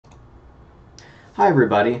Hi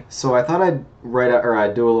everybody. So I thought I'd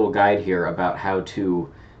do a little guide here about how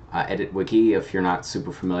to edit Wiki if you're not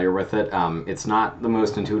super familiar with it. It's not the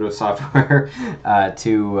most intuitive software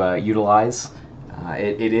to utilize.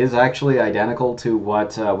 It is actually identical to what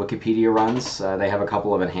Wikipedia runs. They have a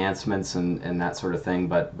couple of enhancements and that sort of thing,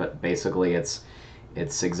 but basically it's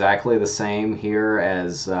exactly the same here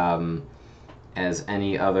as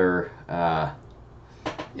any other.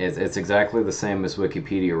 It's exactly the same as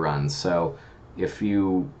Wikipedia runs. So if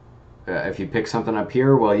you pick something up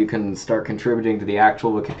here, well, you can start contributing to the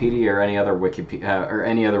actual Wikipedia or any other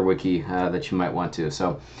wiki that you might want to.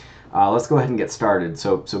 So let's go ahead and get started.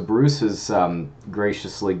 So Bruce has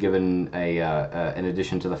graciously given an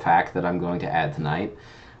addition to the FAQ that I'm going to add tonight.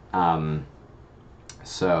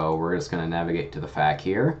 So we're just going to navigate to the FAQ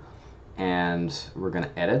here, and we're going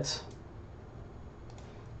to edit.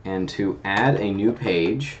 And to add a new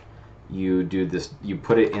page, you do this. You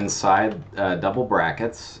put it inside double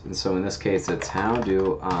brackets, and so in this case, it's how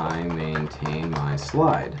do I maintain my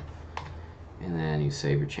slide, and then you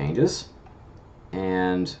save your changes.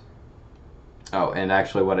 And and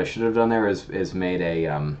actually, what I should have done there is made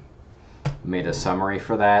a summary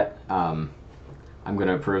for that. I'm going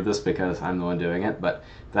to approve this because I'm the one doing it, but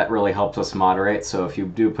that really helps us moderate. So if you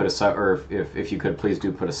do put if you could please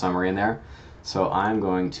do put a summary in there. So I'm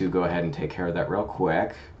going to go ahead and take care of that real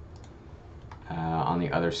quick on the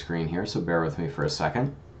other screen here, so bear with me for a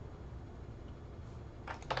second.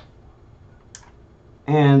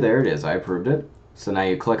 And there it is, I approved it. So now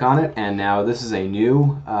you click on it, and now this is a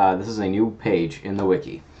new page in the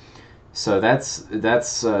wiki. So that's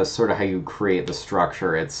sort of how you create the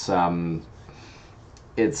structure. It's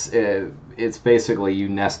basically you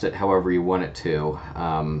nest it however you want it to,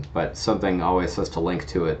 but something always has to link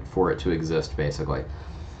to it for it to exist, basically.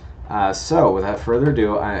 So without further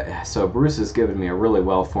ado, so Bruce has given me a really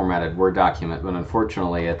well formatted Word document, but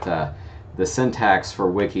unfortunately the syntax for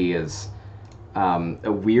Wiki is a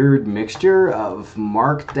weird mixture of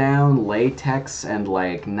Markdown, LaTeX, and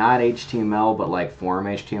like not HTML but like form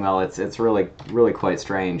HTML. It's really quite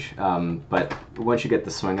strange, but once you get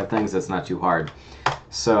the swing of things, it's not too hard.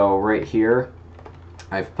 So right here,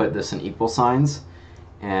 I've put this in equal signs,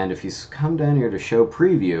 and if you come down here to show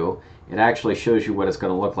preview, it actually shows you what it's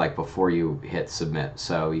going to look like before you hit submit.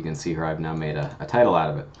 So you can see here I've now made a title out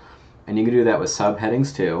of it. And you can do that with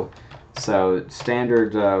subheadings too. So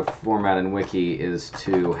standard format in Wiki is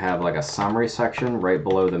to have like a summary section right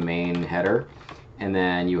below the main header, and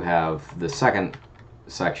then you have the second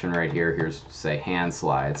section right here. Here's say hand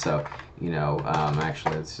slide. So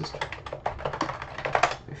actually it's just,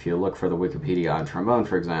 if you look for the Wikipedia on Trombone,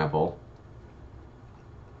 for example,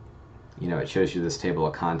 it shows you this table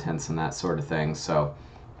of contents and that sort of thing. So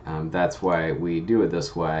that's why we do it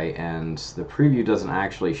this way, and the preview doesn't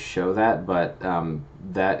actually show that, but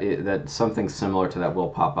that something similar to that will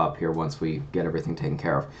pop up here once we get everything taken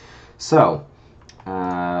care of. So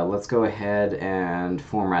let's go ahead and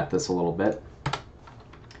format this a little bit.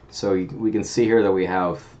 So we can see here that we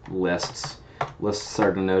have lists. Lists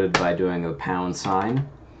are denoted by doing a pound sign,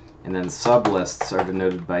 and then sublists are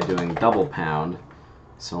denoted by doing double pound.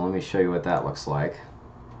 So let me show you what that looks like.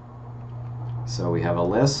 So we have a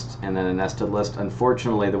list and then a nested list.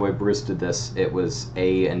 Unfortunately, the way Bruce did this, it was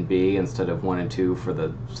A and B instead of 1 and 2 for the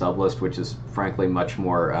sublist, which is frankly much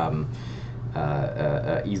more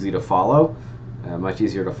easy to follow, much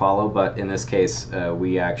easier to follow. But in this case,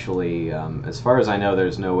 we actually, as far as I know,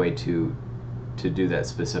 there's no way to do that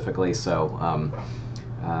specifically. So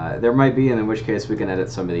there might be, and in which case we can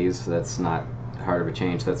edit some of these. That's not hard of a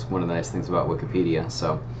change. That's one of the nice things about Wikipedia.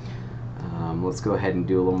 So let's go ahead and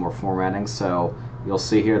do a little more formatting. So you'll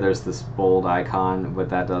see here there's this bold icon. What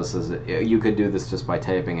that does is you could do this just by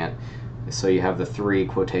typing it. So you have the 3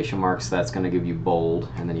 quotation marks. That's going to give you bold,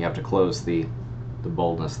 and then you have to close the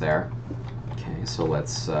boldness there. Okay, so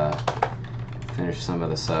let's finish some of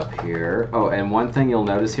this up here. Oh, and one thing you'll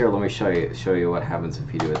notice here, let me show you what happens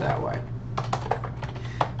if you do it that way.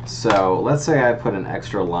 So let's say I put an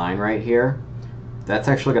extra line right here. That's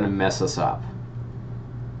actually going to mess us up.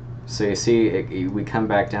 So you see, we come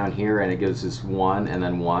back down here and it gives us 1 and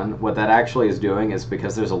then 1. What that actually is doing is,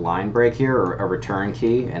 because there's a line break here, or a return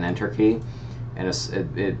key, an enter key, and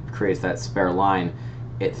it creates that spare line,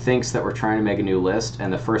 it thinks that we're trying to make a new list,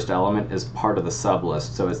 and the first element is part of the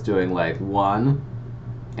sublist. So it's doing like 1,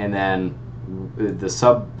 and then the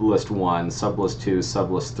sublist 1, sublist 2,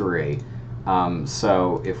 sublist 3.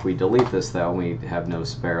 So if we delete this, though, we have no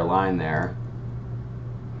spare line there.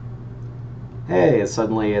 Hey,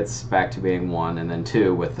 suddenly it's back to being 1 and then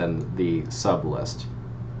 2 within the sublist.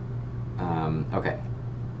 Okay.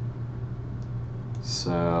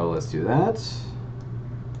 So let's do that.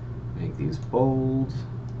 make these bold.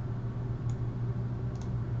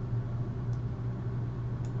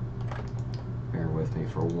 Bear with me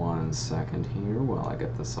for 1 second here while I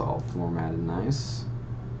get this all formatted nice.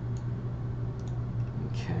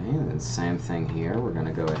 Okay, and then same thing here. We're going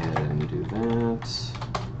to go ahead and do that.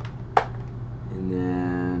 And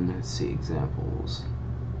then, let's see, examples.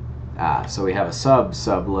 So we have a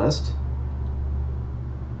sub list.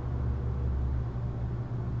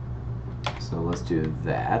 So let's do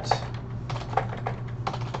that.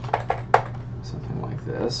 Something like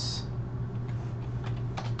this.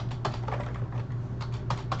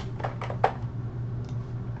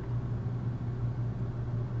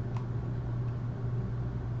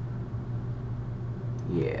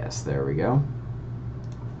 Yes, there we go.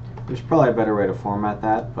 There's probably a better way to format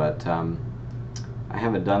that, but I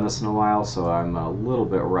haven't done this in a while, so I'm a little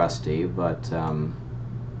bit rusty, but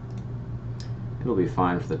it'll be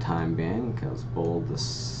fine for the time being. Okay, let's bold the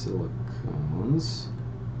silicones.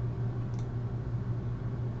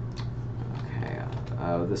 Okay,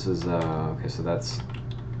 this is, okay, so that's,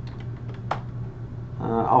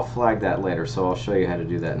 I'll flag that later, so I'll show you how to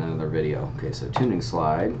do that in another video. Okay, so tuning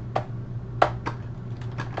slide.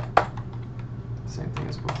 Same thing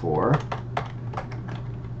as before.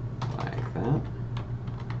 Like that.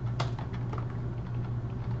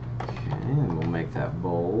 Okay, and we'll make that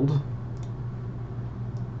bold.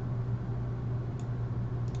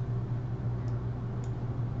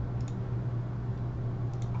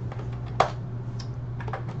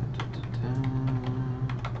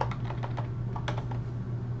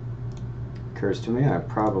 Occurs to me I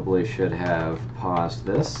probably should have paused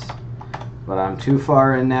this, but I'm too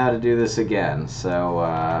far in now to do this again.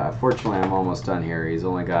 So fortunately I'm almost done here. He's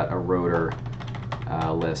only got a rotor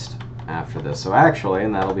list after this. So actually,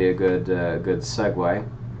 and that'll be a good segue,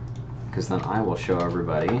 because then I will show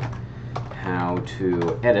everybody how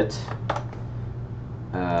to edit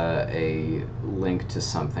a link to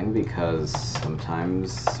something, because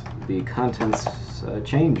sometimes the contents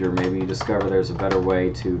change, or maybe you discover there's a better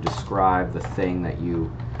way to describe the thing that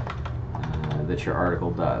you that your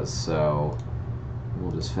article does. So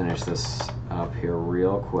we'll just finish this up here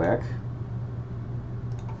real quick,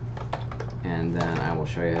 and then I will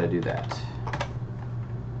show you how to do that.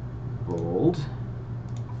 Bold.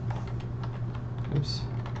 Oops.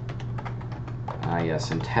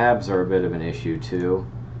 Yes, and tabs are a bit of an issue too.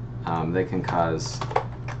 They can cause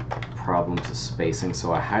problems with spacing,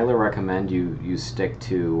 so I highly recommend you stick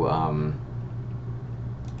to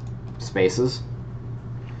spaces.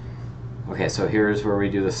 Okay, so here's where we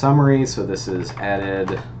do the summary. So this is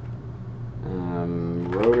added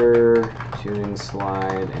rotor, tuning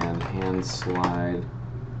slide, and hand slide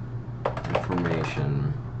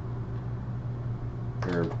information.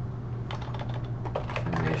 Or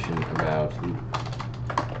information about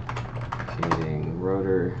locating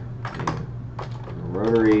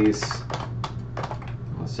rotaries.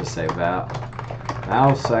 Let's just say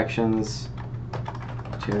valve sections,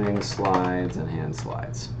 tuning slides, and hand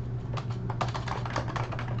slides.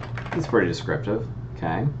 It's pretty descriptive.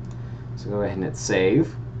 Okay, so go ahead and hit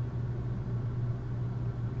save.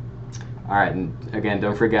 Alright, and again,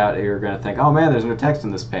 don't freak out. You're going to think, oh man, there's no text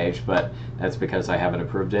in this page, but that's because I haven't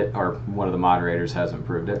approved it, or one of the moderators hasn't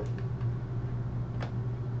approved it.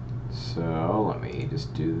 So let me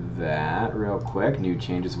just do that real quick. New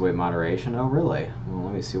changes await moderation. Oh really? Well,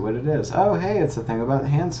 let me see what it is. Oh hey, it's the thing about the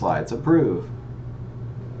hand slides. Approve.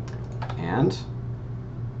 And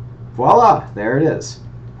voila, there it is.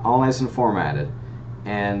 All nice and formatted.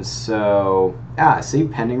 And so, see,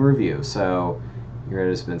 pending review. So here it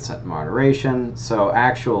has been set to moderation. So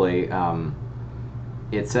actually,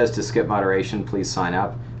 it says to skip moderation, please sign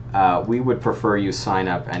up. We would prefer you sign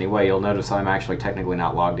up anyway. You'll notice I'm actually technically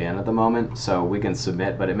not logged in at the moment, so we can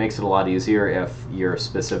submit, but it makes it a lot easier if you're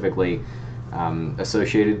specifically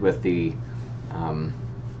associated with the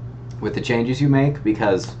changes you make,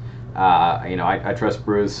 because you know, I trust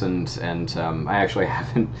Bruce, and I actually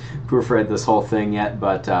haven't proofread this whole thing yet,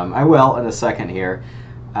 but I will in a second here.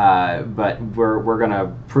 But we're going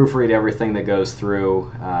to proofread everything that goes through,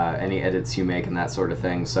 any edits you make and that sort of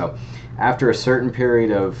thing. So after a certain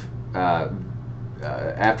period of,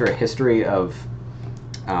 after a history of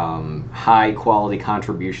high quality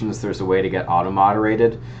contributions, there's a way to get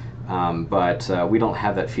auto-moderated. But we don't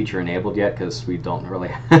have that feature enabled yet because we don't really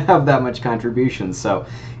have that much contribution. So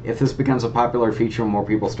if this becomes a popular feature and more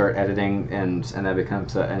people start editing, and that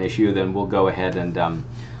becomes an issue, then we'll go ahead and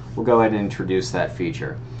introduce that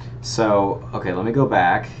feature. So okay, let me go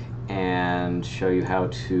back and show you how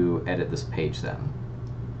to edit this page then.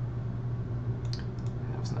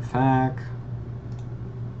 That's in the FAQ.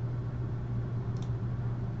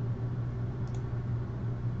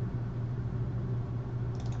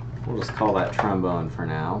 We'll just call that trombone for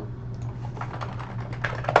now.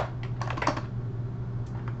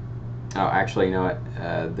 Oh, actually, you know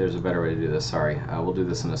what? There's a better way to do this. Sorry. We'll do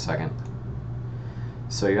this in a second.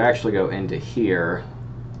 So you actually go into here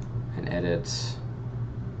and edit.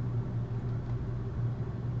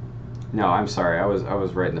 No, I'm sorry. I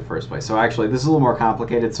was right in the first place. So actually, this is a little more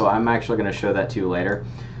complicated. So I'm actually going to show that to you later.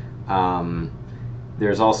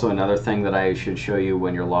 There's also another thing that I should show you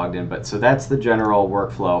when you're logged in. But so that's the general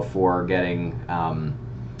workflow for getting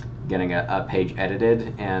a page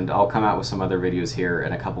edited. And I'll come out with some other videos here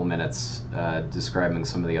in a couple minutes describing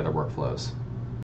some of the other workflows.